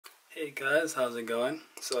Hey guys, how's it going?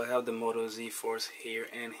 So I have the Moto Z Force here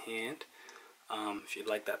in hand. If you'd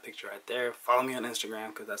like that picture right there, follow me on Instagram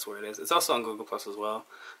because that's where it is. It's also on Google Plus as well.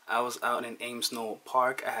 I was out in Ames Knoll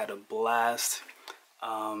Park. I had a blast.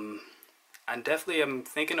 I definitely am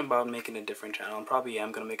thinking about making a different channel. I probably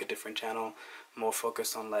am gonna make a different channel, more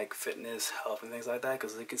focused on like fitness, health, and things like that.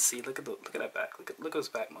 Because you can see, look at that back, look at those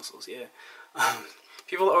back muscles. Yeah.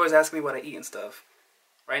 People always ask me what I eat and stuff.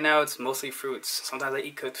 Right now it's mostly fruits. Sometimes I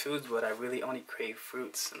eat cooked foods, but I really only crave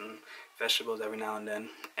fruits and vegetables every now and then.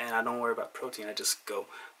 And I don't worry about protein, I just go.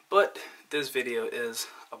 But this video is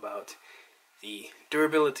about the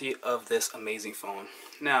durability of this amazing phone.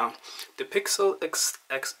 Now, the Pixel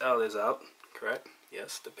XL is out, correct?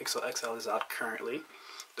 Yes, the Pixel XL is out currently.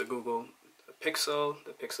 The Pixel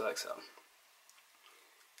XL.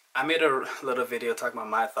 I made a little video talking about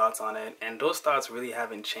my thoughts on it, and those thoughts really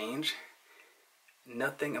haven't changed.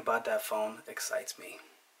 Nothing about that phone excites me.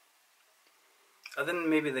 Other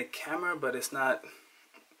than maybe the camera, but it's not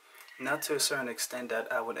to a certain extent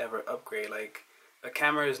that I would ever upgrade. Like, a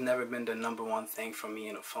camera has never been the #1 thing for me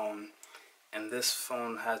in a phone. And this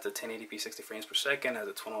phone has the 1080p 60 frames per second, has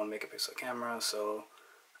a 21 megapixel camera, so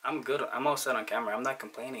I'm good. I'm all set on camera. I'm not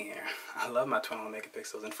complaining here. I love my 21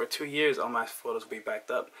 megapixels, and for 2 years all my photos will be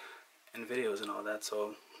backed up and videos and all that,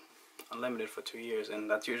 so unlimited for 2 years. And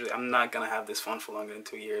that's usually, I'm not gonna have this phone for longer than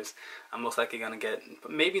 2 years. I'm most likely gonna get,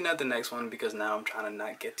 but maybe not the next one, because now I'm trying to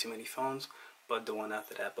not get too many phones, but the one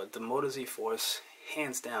after that. But the Moto Z Force,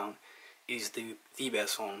 hands down, is the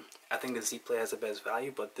best phone. I think the Z Play has the best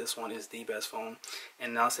value, but this one is the best phone.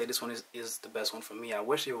 And I'll say this one is the best one for me. I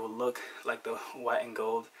wish it would look like the white and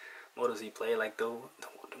gold Moto Z Play. Like the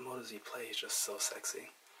Moto Z Play is just so sexy.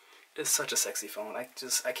 It's such a sexy phone.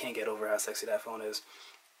 I can't get over how sexy that phone is.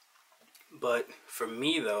 But for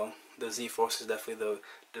me though, the Z Force is definitely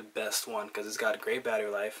the best one, because it's got great battery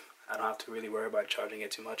life. I don't have to really worry about charging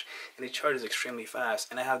it too much, and it charges extremely fast.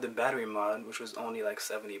 And I have the battery mod, which was only like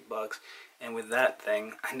 70 bucks, and with that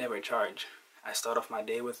thing I never charge. I start off my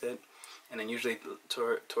day with it, and then usually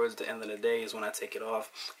towards the end of the day is when I take it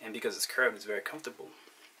off, and because it's curved, it's very comfortable.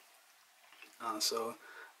 So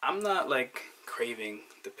I'm not like craving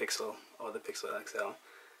the Pixel or the Pixel XL.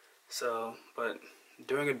 So, but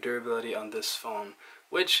during a durability on this phone,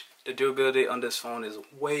 which the durability on this phone is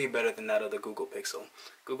way better than that of the Google Pixel.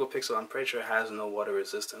 Google Pixel, I'm pretty sure, has no water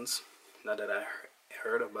resistance, not that I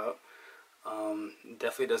heard about.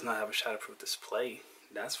 Definitely does not have a shatterproof display,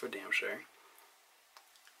 that's for damn sure.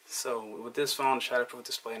 So with this phone, shatterproof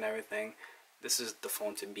display and everything, this is the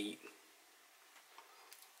phone to beat.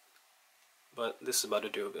 But this is about the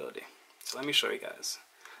durability. So let me show you guys.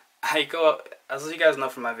 I go out, as you guys know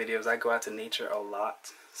from my videos, I go out to nature a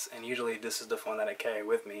lot, and usually this is the phone that I carry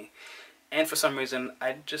with me. And for some reason,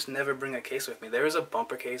 I just never bring a case with me. There is a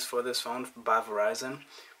bumper case for this phone by Verizon,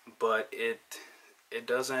 but it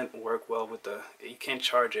doesn't work well with you can't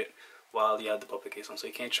charge it while you have the bumper case on. So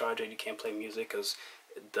you can't charge it, you can't play music, because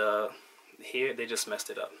here they just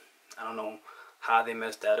messed it up. I don't know how they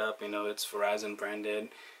messed that up. You know, it's Verizon branded.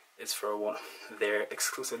 It's for their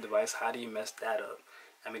exclusive device. How do you mess that up?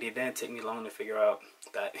 I mean, it didn't take me long to figure out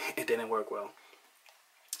that it didn't work well.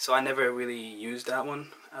 So I never really used that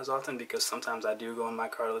one as often, because sometimes I do go in my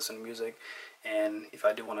car to listen to music, and if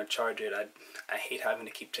I do want to charge it, I hate having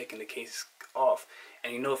to keep taking the case off.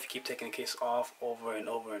 And you know, if you keep taking the case off over and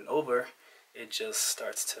over and over, it just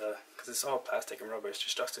starts to, because it's all plastic and rubber, it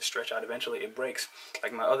just starts to stretch out. Eventually it breaks,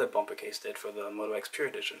 like my other bumper case did for the Moto X Pure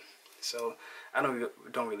Edition. So I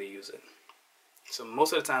don't really use it. So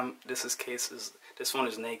most of the time, this phone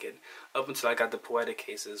is naked, up until I got the Poetic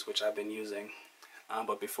cases, which I've been using.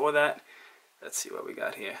 But before that, let's see what we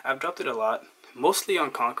got here. I've dropped it a lot, mostly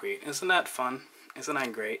on concrete. Isn't that fun? Isn't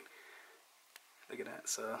that great? Look at that.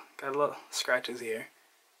 So got a little scratches here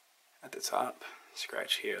at the top,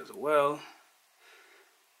 scratch here as well.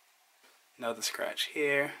 Another scratch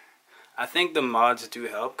here. I think the mods do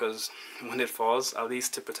help, because when it falls, at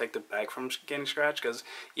least to protect the back from getting scratched, because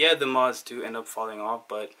yeah, the mods do end up falling off,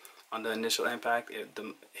 but on the initial impact, it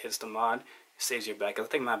hits the mod, it saves your back. I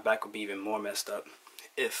think my back would be even more messed up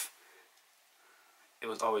if it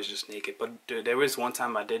was always just naked. But there was one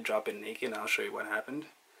time I did drop it naked, and I'll show you what happened.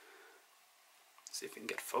 Let's see if we can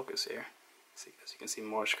get focus here. See, as you can see,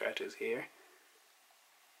 more scratches here,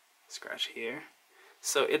 scratch here.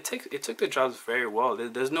 So it took the jobs very well.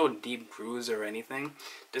 There's no deep grooves or anything.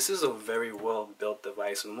 This is a very well built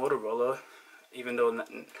device. Motorola, even though now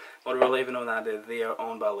that they are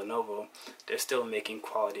owned by Lenovo, they're still making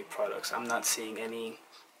quality products. I'm not seeing any,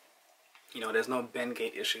 you know, there's no bend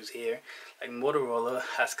gate issues here. Like, Motorola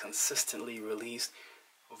has consistently released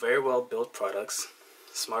very well built products.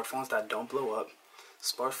 smartphones that don't blow up,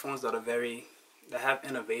 smartphones that have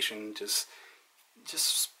innovation just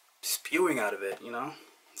spewing out of it, you know.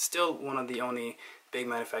 Still one of the only big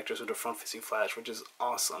manufacturers with a front-facing flash, which is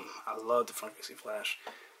awesome. I love the front-facing flash.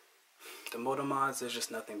 The Moto mods, there's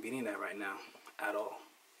just nothing beating that right now at all.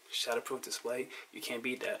 Shatterproof display, you can't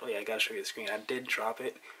beat that. Oh yeah, I gotta show you the screen. I did drop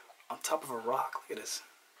it on top of a rock. Look at this.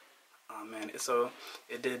 Oh man, so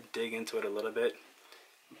it did dig into it a little bit,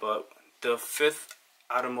 but the fifth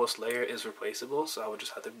outermost layer is replaceable, so I would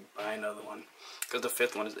just have to buy another one, because the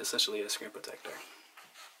fifth one is essentially a screen protector.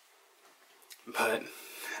 But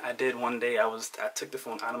I did one day, I took the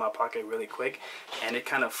phone out of my pocket really quick and it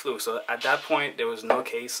kind of flew. So at that point there was no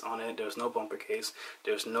case on it, there was no bumper case,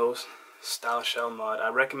 there was no style shell mod. I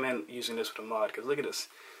recommend using this with a mod, because look at this,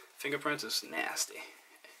 fingerprints is nasty.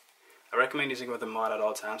 I recommend using it with a mod at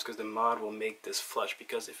all times, because the mod will make this flush,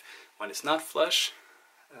 because when it's not flush,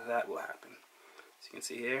 that will happen. As you can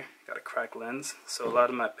see here, got a cracked lens, so a lot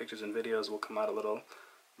of my pictures and videos will come out a little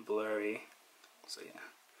blurry, so yeah,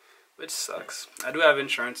 which sucks. I do have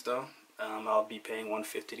insurance though. I'll be paying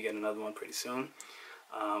 $150 to get another one pretty soon,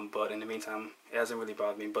 but in the meantime it hasn't really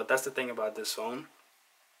bothered me. But that's the thing about this phone,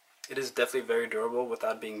 it is definitely very durable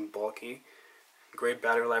without being bulky, great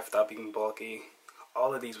battery life without being bulky,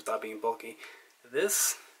 all of these without being bulky.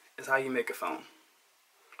 This is how you make a phone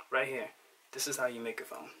right here. This is how you make a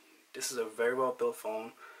phone. This is a very well built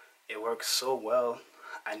phone. It works so well.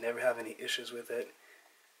 I never have any issues with it.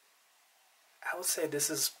 I would say this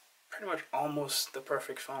is pretty much almost the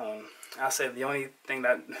perfect phone. I'll say the only thing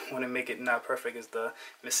that wouldn't make it not perfect is the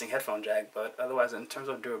missing headphone jack, but otherwise in terms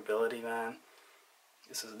of durability, man,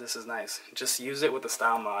 this is nice. Just use it with the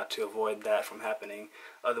style mod to avoid that from happening.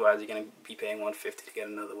 Otherwise you're going to be paying $150 to get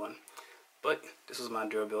another one. But this was my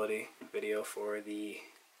durability video for the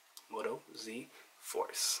Moto Z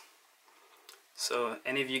Force. So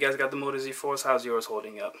any of you guys got the Moto Z Force? How's yours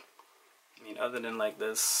holding up? I mean, other than like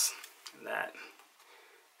this and that,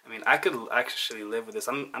 I mean, I could actually live with this.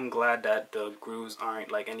 I'm glad that the grooves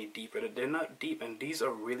aren't like any deeper. They're not deep, and these are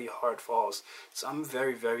really hard falls. So I'm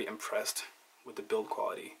very, very impressed with the build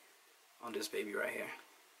quality on this baby right here.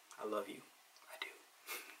 I love you. I do.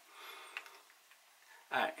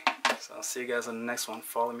 Alright, so I'll see you guys on the next one.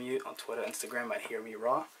 Follow me on Twitter, Instagram at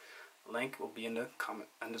HearMeRaw. Link will be in the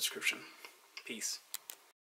description. Peace.